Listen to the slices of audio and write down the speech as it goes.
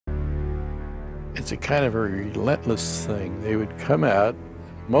It's a kind of a relentless thing. They would come out,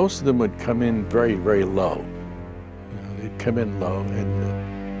 most of them would come in very, very low. You know, they'd come in low,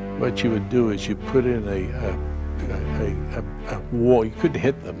 and what you would do is you put in a wall. You couldn't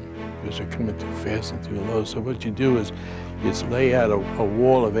hit them because they're coming too fast and too low. So what you do is lay out a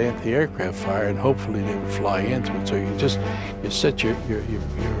wall of anti-aircraft fire, and hopefully they would fly into it. So you set your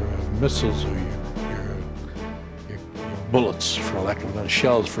missiles or your bullets, for lack of better,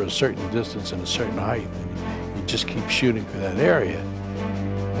 shells for a certain distance and a certain height, and you just keep shooting for that area.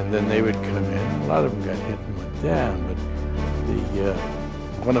 And then they would come in. A lot of them got hit and went down, but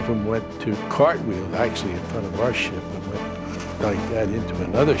one of them went to cartwheel actually in front of our ship and went like that into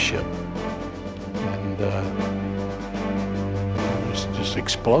another ship, and just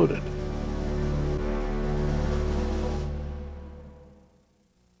exploded.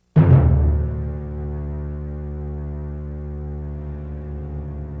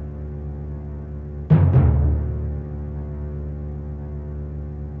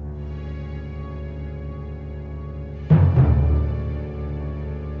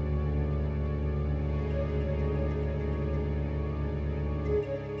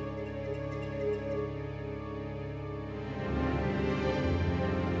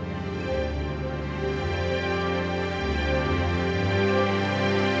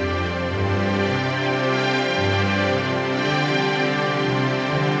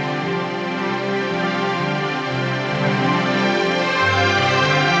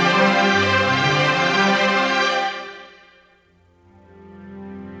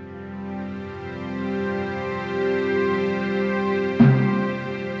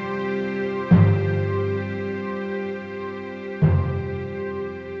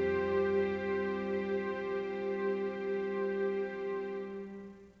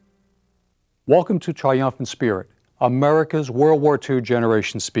 Welcome to Triumphant Spirit, America's World War II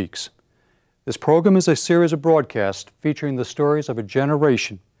Generation Speaks. This program is a series of broadcasts featuring the stories of a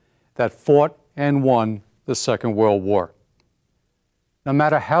generation that fought and won the Second World War. No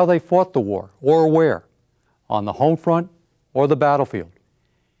matter how they fought the war or where, on the home front or the battlefield,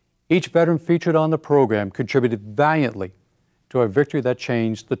 each veteran featured on the program contributed valiantly to a victory that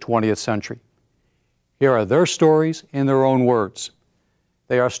changed the 20th century. Here are their stories in their own words.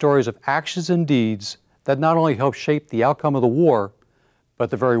 They are stories of actions and deeds that not only helped shape the outcome of the war, but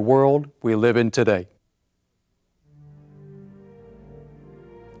the very world we live in today.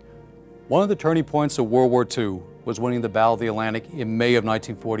 One of the turning points of World War II was winning the Battle of the Atlantic in May of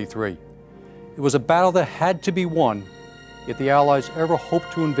 1943. It was a battle that had to be won if the Allies ever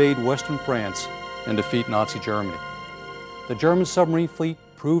hoped to invade Western France and defeat Nazi Germany. The German submarine fleet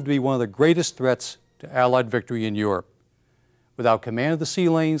proved to be one of the greatest threats to Allied victory in Europe. Without command of the sea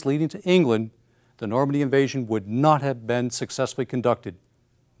lanes leading to England, the Normandy invasion would not have been successfully conducted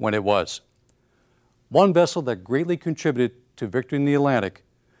when it was. One vessel that greatly contributed to victory in the Atlantic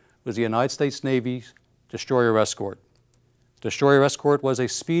was the United States Navy's Destroyer Escort. Destroyer Escort was a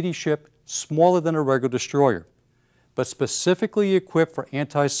speedy ship smaller than a regular destroyer, but specifically equipped for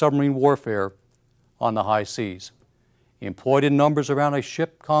anti-submarine warfare on the high seas. Employed in numbers around a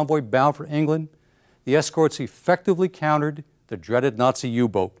ship convoy bound for England, the escorts effectively countered the dreaded Nazi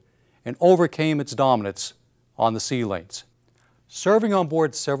U-boat and overcame its dominance on the sea lanes. Serving on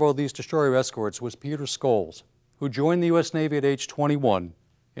board several of these destroyer escorts was Peter Scoles, who joined the U.S. Navy at age 21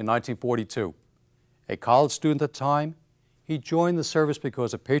 in 1942. A college student at the time, he joined the service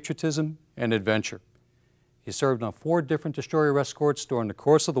because of patriotism and adventure. He served on 4 different destroyer escorts during the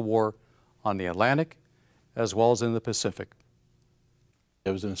course of the war on the Atlantic as well as in the Pacific.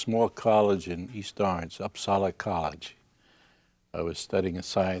 I was in a small college in East Orange, Uppsala College. I was studying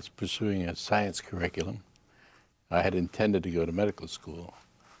science, pursuing a science curriculum. I had intended to go to medical school.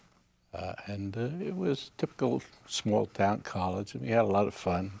 And it was typical small town college, and we had a lot of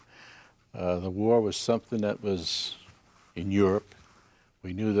fun. The war was something that was in Europe.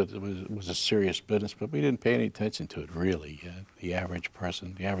 We knew that it was a serious business, but we didn't pay any attention to it, really. The average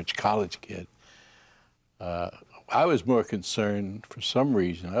person, the average college kid. I was more concerned, for some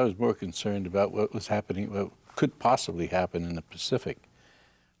reason, I was more concerned about what was happening, what could possibly happen in the Pacific.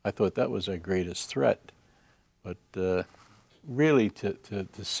 I thought that was our greatest threat. But really, to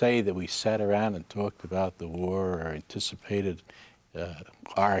say that we sat around and talked about the war or anticipated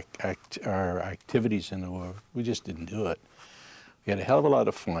our activities in the war, we just didn't do it. We had a hell of a lot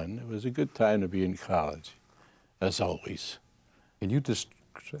of fun. It was a good time to be in college, as always. Can you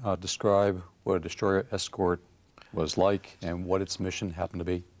describe what a destroyer escort was like and what its mission happened to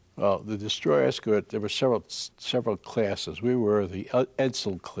be? Well, the Destroyer Escort, there were several classes. We were the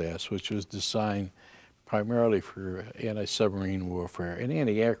Edsel class, which was designed primarily for anti-submarine warfare and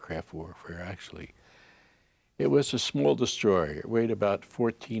anti-aircraft warfare, actually. It was a small destroyer. It weighed about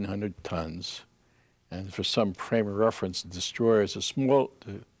 1,400 tons. And for some frame of reference, the destroyer is the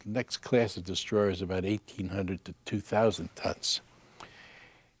next class of destroyer is about 1,800 to 2,000 tons.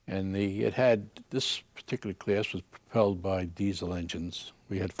 And this particular class was propelled by diesel engines.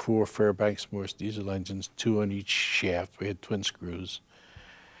 We had 4 Fairbanks Morse diesel engines, 2 on each shaft. We had twin screws.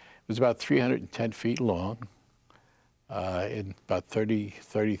 It was about 310 feet long and about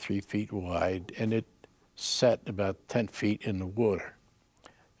 33 feet wide, and it set about 10 feet in the water,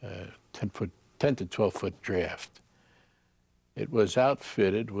 10 to 12 foot draft. It was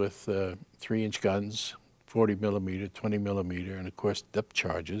outfitted with 3-inch guns, 40 millimeter, 20 millimeter, and of course depth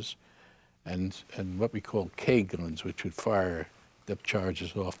charges, and what we call K guns, which would fire depth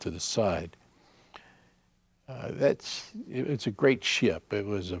charges off to the side. It's a great ship. It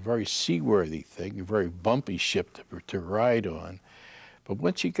was a very seaworthy thing, a very bumpy ship to ride on. But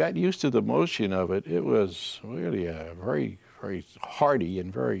once you got used to the motion of it, it was really a very, very hardy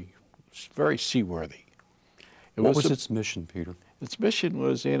and very seaworthy. What was its mission, Peter? Its mission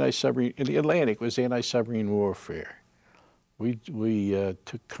was anti-submarine, in the Atlantic was anti-submarine warfare. We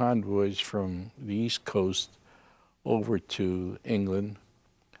took convoys from the East Coast over to England,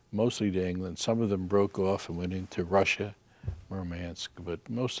 mostly to England. Some of them broke off and went into Russia, Murmansk, but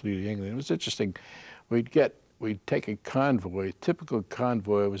mostly to England. It was interesting. We'd take a convoy. A typical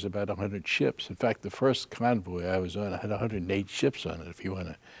convoy was about 100 ships. In fact, the first convoy I was on had 108 ships on it, if you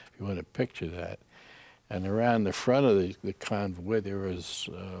want to picture that. And around the front of the convoy, there was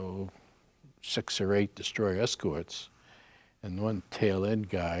 6 or 8 destroyer escorts and one tail end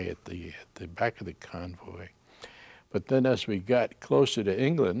guy at the back of the convoy. But then as we got closer to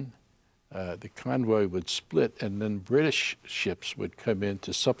England, the convoy would split, and then British ships would come in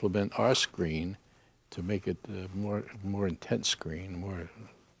to supplement our screen to make it a more intense screen,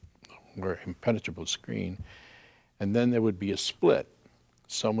 more impenetrable screen. And then there would be a split.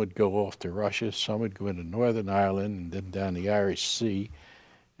 Some would go off to Russia, some would go into Northern Ireland and then down the Irish Sea,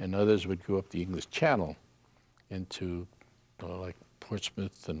 and others would go up the English Channel into like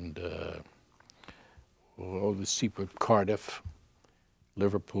Portsmouth and all the seaport, Cardiff,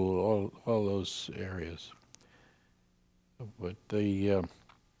 Liverpool, all those areas. But I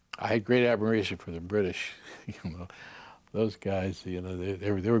had great admiration for the British. Those guys,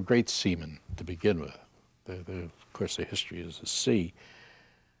 they were great seamen to begin with. Of course, their history is the sea.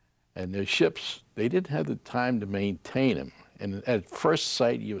 And their ships, they didn't have the time to maintain them. And at first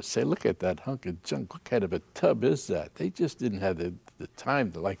sight, you would say, look at that hunk of junk. What kind of a tub is that? They just didn't have the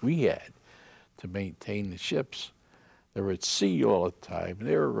time, like we had, to maintain the ships. They were at sea all the time.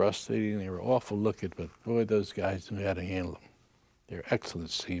 They were rusty, and they were awful looking, but boy, those guys knew how to handle them. They're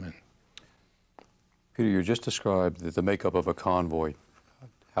excellent seamen. Peter, you just described the makeup of a convoy,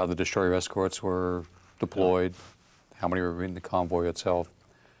 how the destroyer escorts were deployed, how many were in the convoy itself.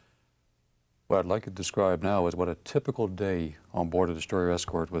 What I'd like to describe now is what a typical day on board a destroyer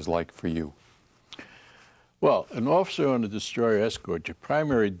escort was like for you. Well, an officer on a destroyer escort, your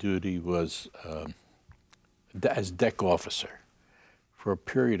primary duty was as deck officer. For a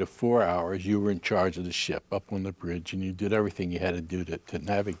period of 4 hours, you were in charge of the ship up on the bridge, and you did everything you had to do to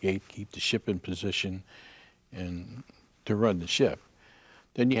navigate, keep the ship in position, and to run the ship.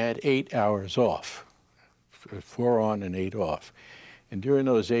 Then you had 8 hours off, 4 on and 8 off. And during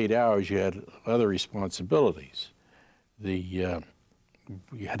those 8 hours, you had other responsibilities. You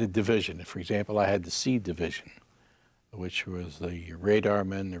had a division. For example, I had the C division, which was the radar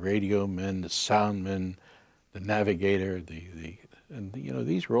men, the radio men, the sound men, the navigator, and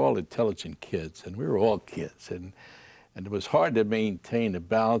these were all intelligent kids, and we were all kids, and it was hard to maintain a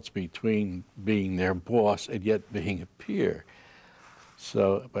balance between being their boss and yet being a peer.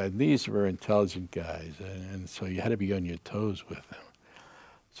 So, but these were intelligent guys, and so you had to be on your toes with them.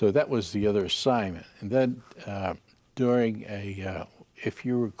 So that was the other assignment. And then during if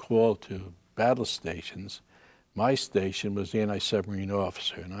you were called to battle stations, my station was the anti-submarine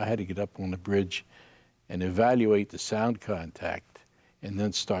officer, and I had to get up on the bridge and evaluate the sound contact and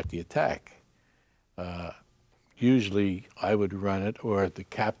then start the attack. Usually I would run it, or the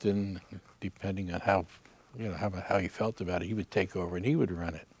captain, depending on how he felt about it, he would take over and he would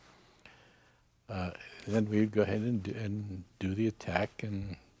run it. Then we would go ahead and do the attack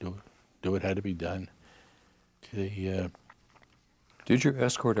and do what had to be done. Did your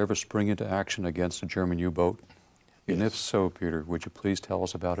escort ever spring into action against a German U-boat? Yes. And if so, Peter, would you please tell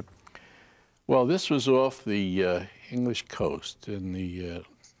us about it? Well, this was off the English coast in the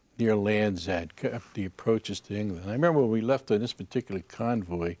near Land's End, the approaches to England. I remember when we left on this particular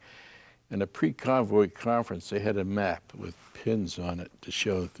convoy, in a pre-convoy conference, they had a map with pins on it to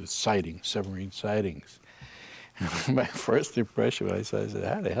show the sightings, submarine sightings. My first impression when I said,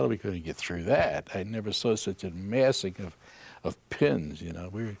 how the hell are we going to get through that? I never saw such a massing of pins, you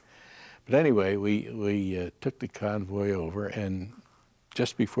know. But anyway, we took the convoy over, and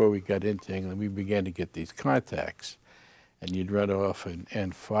just before we got into England, we began to get these contacts. And you'd run off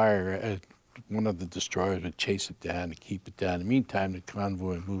and fire. One of the destroyers would chase it down and keep it down. In the meantime, the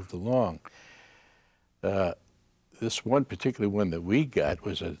convoy moved along. This one particular one that we got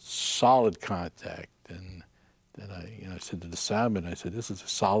was a solid contact. And then I said to the soundman, I said, this is a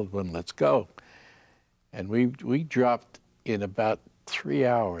solid one, let's go. And we dropped, in about 3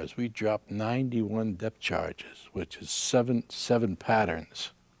 hours, we dropped 91 depth charges, which is seven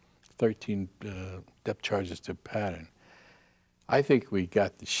patterns, 13 depth charges to pattern. I think we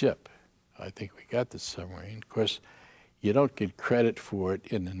got the ship. I think we got the submarine. Of course, you don't get credit for it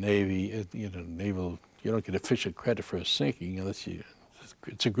in the Navy, you don't get official credit for a sinking unless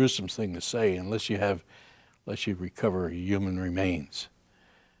it's a gruesome thing to say, unless you recover human remains.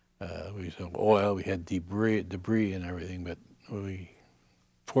 We had oil, we had debris and everything, but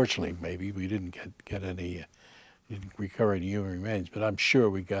fortunately maybe, we didn't get any, didn't recover any human remains, but I'm sure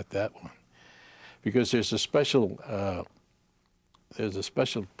we got that one. Because there's a special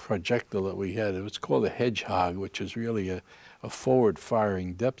projectile that we had. It was called a hedgehog, which is really a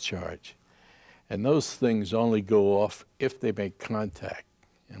forward-firing depth charge. And those things only go off if they make contact.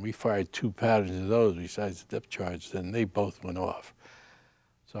 And we fired 2 patterns of those besides the depth charge, then they both went off.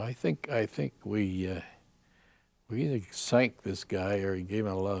 So I think we either sank this guy or he gave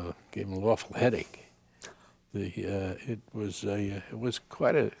him an awful headache. It was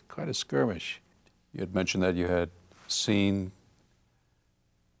quite a skirmish. You had mentioned that you had seen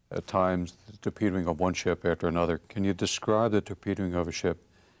at times the torpedoing of one ship after another. Can you describe the torpedoing of a ship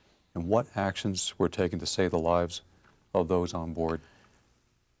and what actions were taken to save the lives of those on board?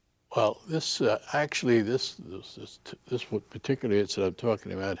 Well, this particular incident I'm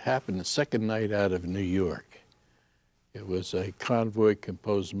talking about happened the second night out of New York. It was a convoy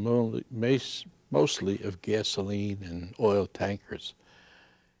composed mostly of gasoline and oil tankers.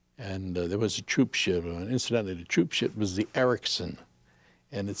 And there was a troop ship on. Incidentally, the troop ship was the Erickson.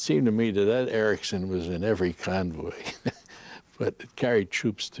 And it seemed to me that Erickson was in every convoy, but it carried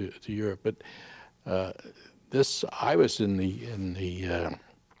troops to Europe. But I was in the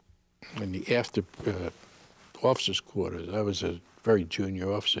after officers' quarters. I was a very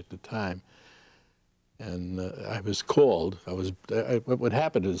junior officer at the time, and I was called. What would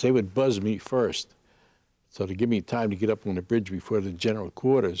happen is they would buzz me first, so to give me time to get up on the bridge before the general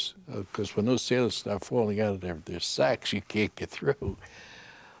quarters, because when those sailors start falling out of their sacks, you can't get through.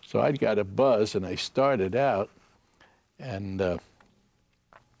 So I got a buzz, and I started out, and I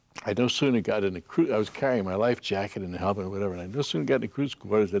no sooner got in the cruise. I was carrying my life jacket and the helmet or whatever, and I no sooner got in the cruise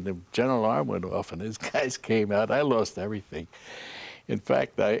quarters than the general alarm went off, and these guys came out. I lost everything. In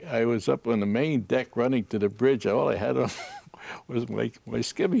fact, I was up on the main deck running to the bridge. All I had on was my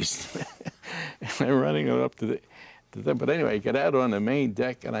skivvies. And I'm running up to them. But anyway, I got out on the main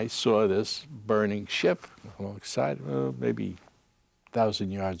deck, and I saw this burning ship alongside, well, maybe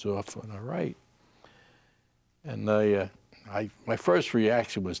 1,000 yards off on our right. And my first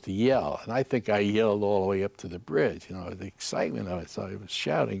reaction was to yell, and I think I yelled all the way up to the bridge, you know, the excitement of it. So I was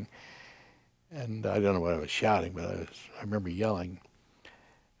shouting, and I don't know what I was shouting, but I remember yelling.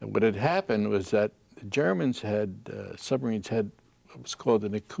 And what had happened was that the Germans had, submarines had what was called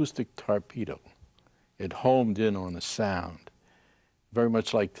an acoustic torpedo. It homed in on a sound, very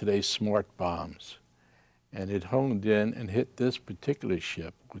much like today's smart bombs. And it homed in and hit this particular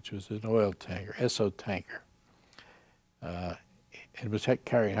ship, which was an oil tanker, SO tanker. It was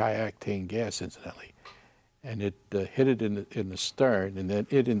carrying high-octane gas, incidentally. And it hit it in the stern, and then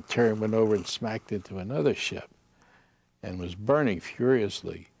it in turn went over and smacked into another ship and was burning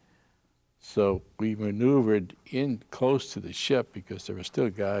furiously. So we maneuvered in close to the ship because there were still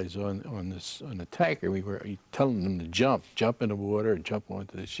guys on the tanker. We were telling them to jump in the water and jump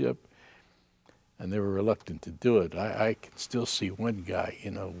onto the ship. And they were reluctant to do it. I can still see one guy,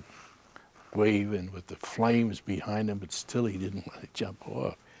 you know, waving with the flames behind him, but still he didn't want to jump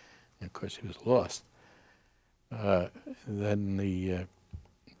off. And of course he was lost. Then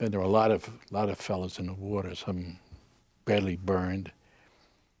there were a lot of fellows in the water, some badly burned,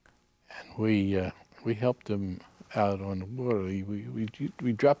 and we helped them out on the water.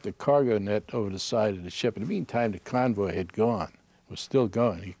 We dropped the cargo net over the side of the ship. In the meantime, the convoy had gone, was still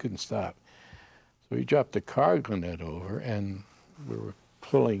going. He couldn't stop. So we dropped the cargo net over, and we were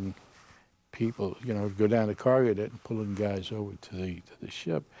pulling people, you know, go down the cargo net and pulling guys over to the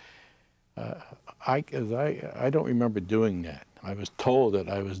ship. I don't remember doing that. I was told that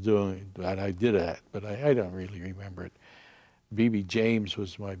I was doing that. I did that, but I don't really remember it. B.B. James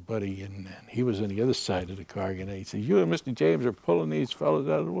was my buddy, and he was on the other side of the car, and he said, "You and Mr. James are pulling these fellows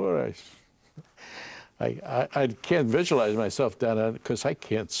out of the water." I can't visualize myself down there because I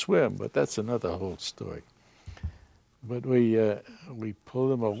can't swim, but that's another whole story. But we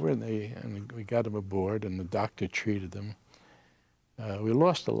pulled them over, and we got them aboard, and the doctor treated them. We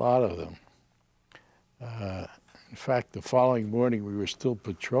lost a lot of them. In fact, the following morning we were still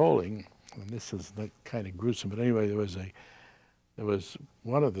patrolling, and this is kind of gruesome. But anyway, there was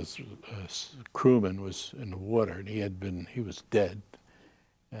one of the crewmen was in the water, and he was dead,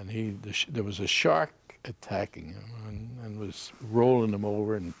 and there was a shark attacking him and was rolling him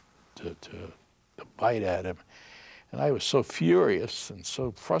over and to bite at him. And I was so furious and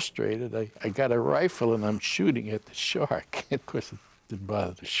so frustrated, I got a rifle and I'm shooting at the shark. Of course, it didn't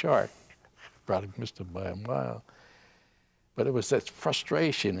bother the shark. Probably missed him by a mile. But it was that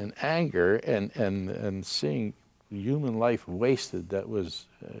frustration and anger and seeing human life wasted that was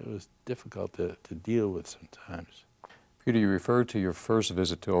difficult to deal with sometimes. Peter, you referred to your first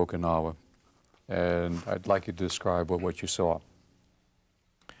visit to Okinawa, and I'd like you to describe what you saw.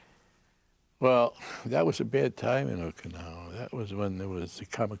 Well, that was a bad time in Okinawa. That was when there was the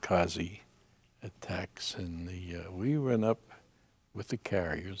kamikaze attacks, and we went up with the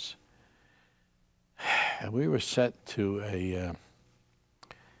carriers, and we were sent to a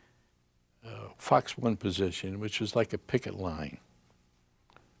Fox 1 position, which was like a picket line.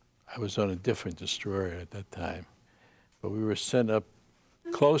 I was on a different destroyer at that time, but we were sent up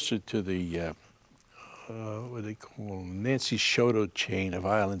closer to the what they call Nancy Shoto chain of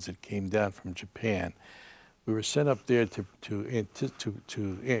islands that came down from Japan. We were sent up there to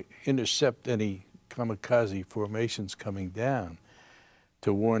intercept any kamikaze formations coming down,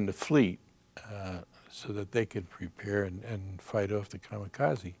 to warn the fleet so that they could prepare and fight off the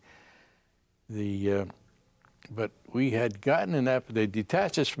kamikaze. But we had gotten in that, they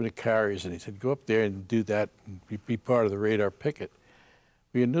detached us from the carriers, and they said, go up there and do that and be part of the radar picket.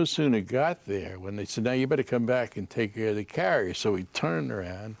 We had no sooner got there when they said, now you better come back and take care of the carrier. So we turned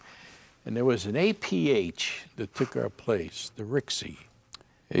around, and there was an APH that took our place, the Rixie.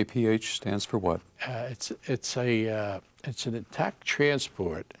 APH stands for what? It's an attack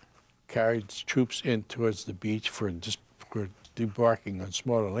transport, carried troops in towards the beach for debarking on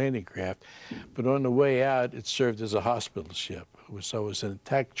smaller landing craft, but on the way out, it served as a hospital ship. So it was an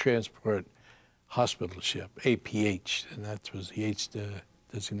attack transport hospital ship, APH, and that was the H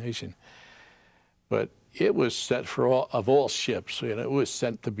designation. But it was set for all ships, it was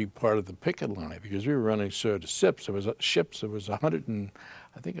sent to be part of the picket line because we were running sort of ships. There was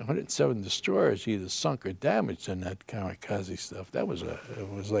 107 destroyers either sunk or damaged in that kamikaze stuff. It was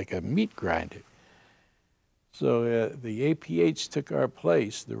like a meat grinder. So the APH took our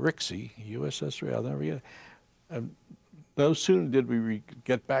place, the Rixie, USS Ray, I'll never forget it. No sooner did we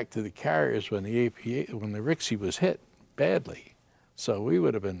get back to the carriers when the Rixie was hit badly. So we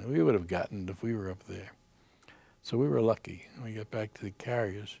would have gotten it if we were up there. So we were lucky. We got back to the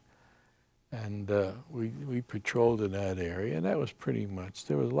carriers, and we patrolled in that area, and that was pretty much.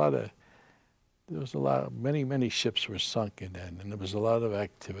 Many ships were sunk in that, and there was a lot of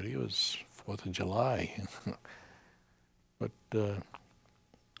activity. It was 4th of July, but.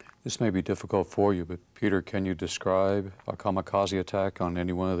 This may be difficult for you, but Peter, can you describe a kamikaze attack on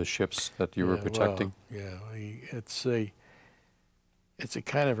any one of the ships that you were protecting? Well, yeah, it's a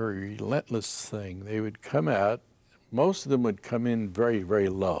kind of a relentless thing. They would come out. Most of them would come in very, very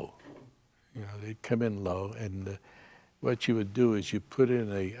low. They'd come in low, and what you would do is you put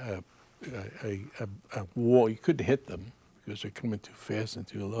in a wall. You couldn't hit them because they're coming too fast and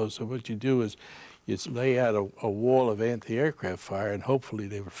too low. So what you do is you lay out a wall of anti-aircraft fire, and hopefully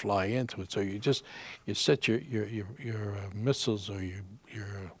they would fly into it. So you set your missiles or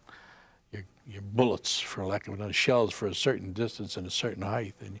your bullets, for lack of another, shells for a certain distance and a certain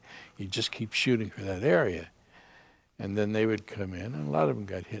height, and you just keep shooting for that area. And then they would come in, and a lot of them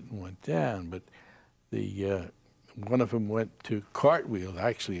got hit and went down. But one of them went to cartwheel,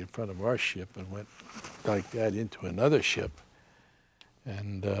 actually, in front of our ship, and went like that into another ship,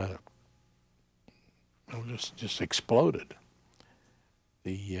 and it just exploded.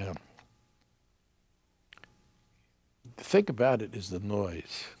 The thing about it is the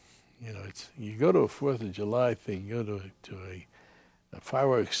noise. You go to a 4th of July thing, you go to a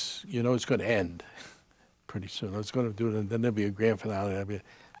fireworks, it's going to end pretty soon. It's going to do it, and then there'll be a grand finale.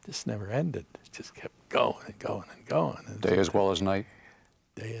 This never ended. It just kept going and going and going. Day as well as night?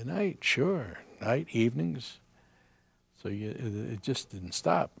 Day and night, sure. Night, evenings. So it just didn't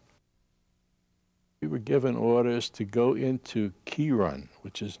stop. We were given orders to go into Keyron,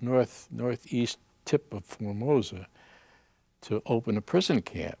 which is northeast tip of Formosa, to open a prison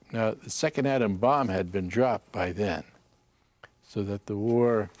camp. Now, the second atom bomb had been dropped by then, so that the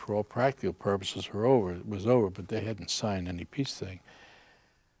war, for all practical purposes, was over, but they hadn't signed any peace thing.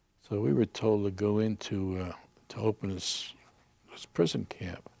 So we were told to go into to open this prison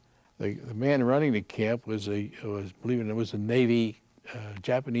camp. The man running the camp was a Navy,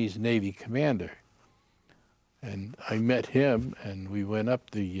 Japanese Navy commander, and I met him, and we went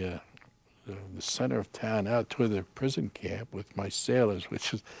up the center of town out toward the prison camp with my sailors,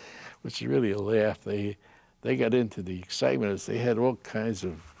 which is really a laugh. They got into the excitement as they had all kinds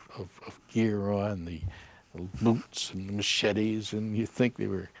of gear on, the boots and the machetes, and you think they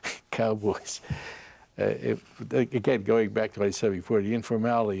were cowboys. Again, going back to what I said before, the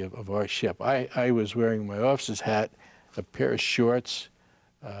informality of our ship. I was wearing my officer's hat, a pair of shorts,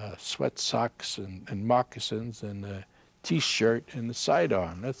 sweat socks and moccasins, and a T-shirt and the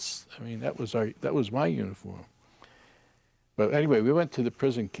sidearm. That was my uniform. But anyway, we went to the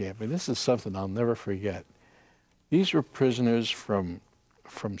prison camp, and this is something I'll never forget. These were prisoners from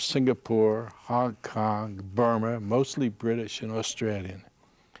Singapore, Hong Kong, Burma, mostly British and Australian.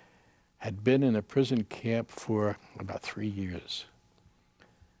 Had been in a prison camp for about 3 years,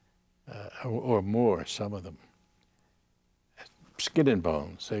 or more, some of them. Skin and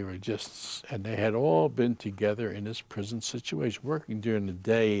bones. They were and they had all been together in this prison situation, working during the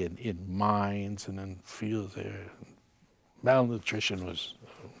day in mines and in fields there. Malnutrition was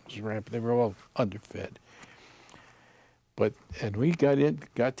rampant. They were all underfed. And we got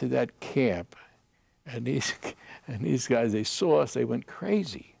to that camp, and these guys, they saw us, they went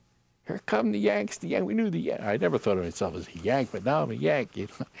crazy. Here come the Yanks, the Yanks. We knew the Yanks. I never thought of myself as a Yank, but now I'm a Yank. You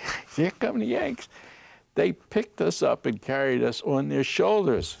know? Here come the Yanks. They picked us up and carried us on their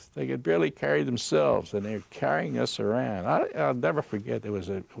shoulders. They could barely carry themselves, and they were carrying us around. I'll never forget. It was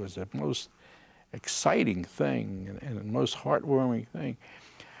a most exciting thing and a most heartwarming thing.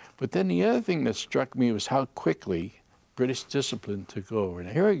 But then the other thing that struck me was how quickly British discipline took over.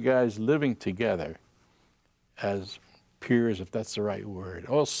 Now, here are guys living together as peers, if that's the right word,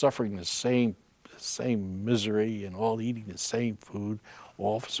 all suffering the same misery and all eating the same food,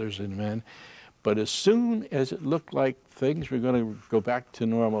 officers and men. But as soon as it looked like things were going to go back to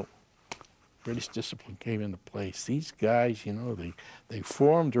normal, British discipline came into place. These guys, you know, they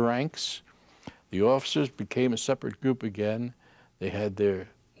formed ranks. The officers became a separate group again. They had their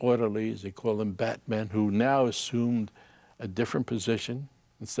orderlies, they call them batmen, who now assumed a different position.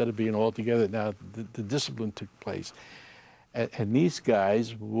 Instead of being all together, now the discipline took place. And these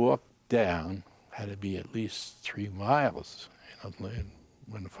guys walked down, had to be at least 3 miles, you know,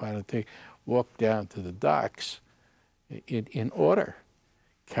 when the final thing, walked down to the docks in order,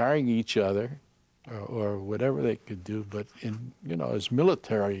 carrying each other or whatever they could do, but in, you know, as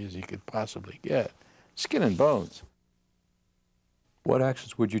military as you could possibly get, skin and bones. What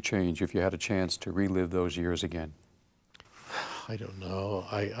actions would you change if you had a chance to relive those years again? I don't know.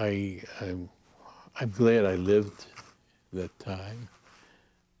 I'm glad I lived that time.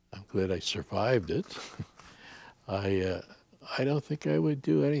 I'm glad I survived it. I don't think I would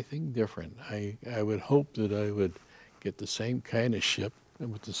do anything different. I would hope that I would get the same kind of ship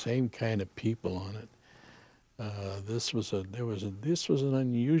and with the same kind of people on it. This was an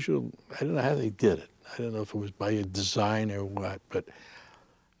unusual. I don't know how they did it. I don't know if it was by a design or what, but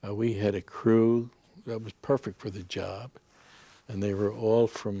we had a crew that was perfect for the job, and they were all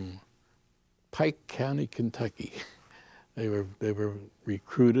from Pike County, Kentucky. They were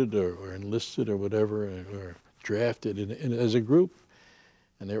recruited or enlisted or whatever, or drafted as a group,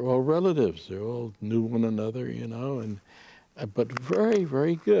 and they were all relatives. They all knew one another, you know, but very,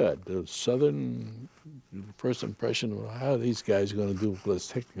 very good. The Southern first impression of how these guys are going to do all this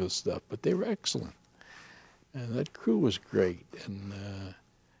technical stuff, but they were excellent. And that crew was great. And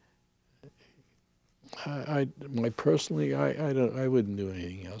I wouldn't do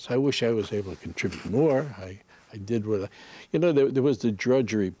anything else. I wish I was able to contribute more. I did what you know, there was the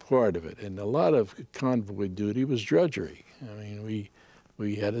drudgery part of it, and a lot of convoy duty was drudgery. I mean,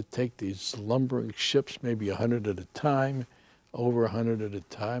 we had to take these lumbering ships, maybe 100 at a time, over 100 at a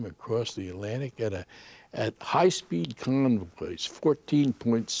time across the Atlantic at high-speed convoys.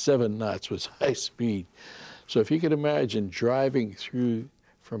 14.7 knots was high speed. So if you could imagine driving through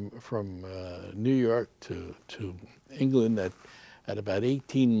from New York to England at about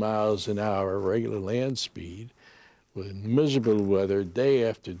 18 miles an hour regular land speed, with miserable weather day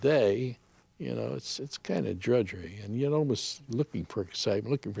after day, you know, it's kind of drudgery, and you're almost looking for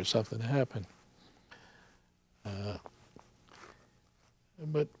excitement, looking for something to happen.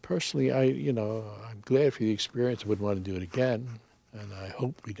 But personally, I'm glad for the experience. I wouldn't want to do it again, and I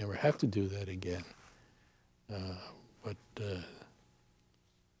hope we never have to do that again.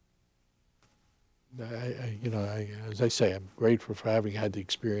 As I say, I'm grateful for having had the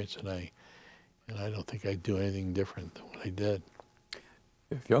experience, and I don't think I'd do anything different than what I did.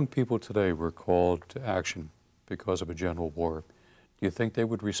 If young people today were called to action because of a general war, do you think they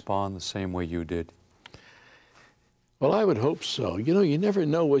would respond the same way you did? Well, I would hope so. You never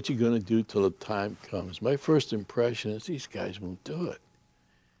know what you're going to do till the time comes. My first impression is these guys won't do it.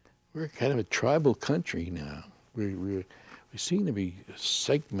 We're kind of a tribal country now. We seem to be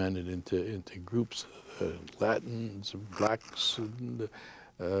segmented into groups, Latins, blacks, and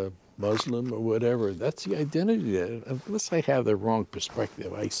Muslim, or whatever. That's the identity. Unless I have the wrong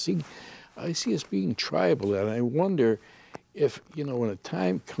perspective, I see us being tribal, and I wonder if, when a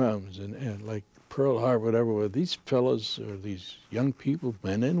time comes, and like Pearl Harbor, whatever, where these fellows or these young people,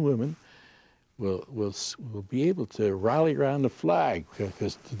 men and women, will be able to rally around the flag,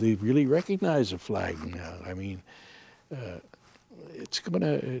 because they really recognize the flag now. I mean, it's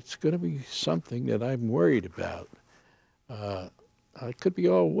gonna be something that I'm worried about. I could be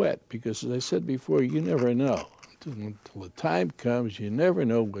all wet, because as I said before, you never know. Until the time comes, you never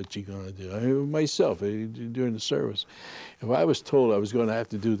know what you're going to do. I mean, myself, during the service, if I was told I was going to have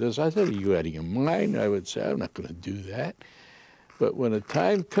to do this, I said, "Are you out of your mind?" I would say, "I'm not going to do that." But when the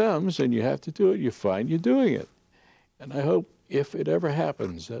time comes and you have to do it, you find you're doing it. And I hope, if it ever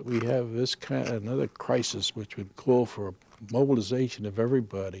happens, that we have this kind of another crisis which would call for a mobilization of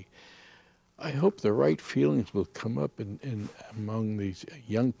everybody. I hope the right feelings will come up among these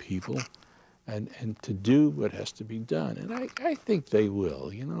young people, and to do what has to be done. And I think they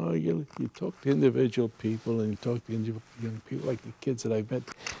will. You talk to individual people, and you talk to young people, like the kids that I've met,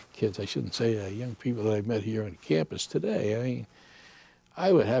 I shouldn't say young people that I've met here on campus today. I mean,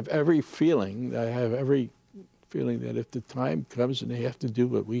 I would have every feeling, that if the time comes and they have to do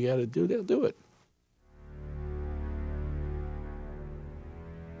what we got to do, they'll do it.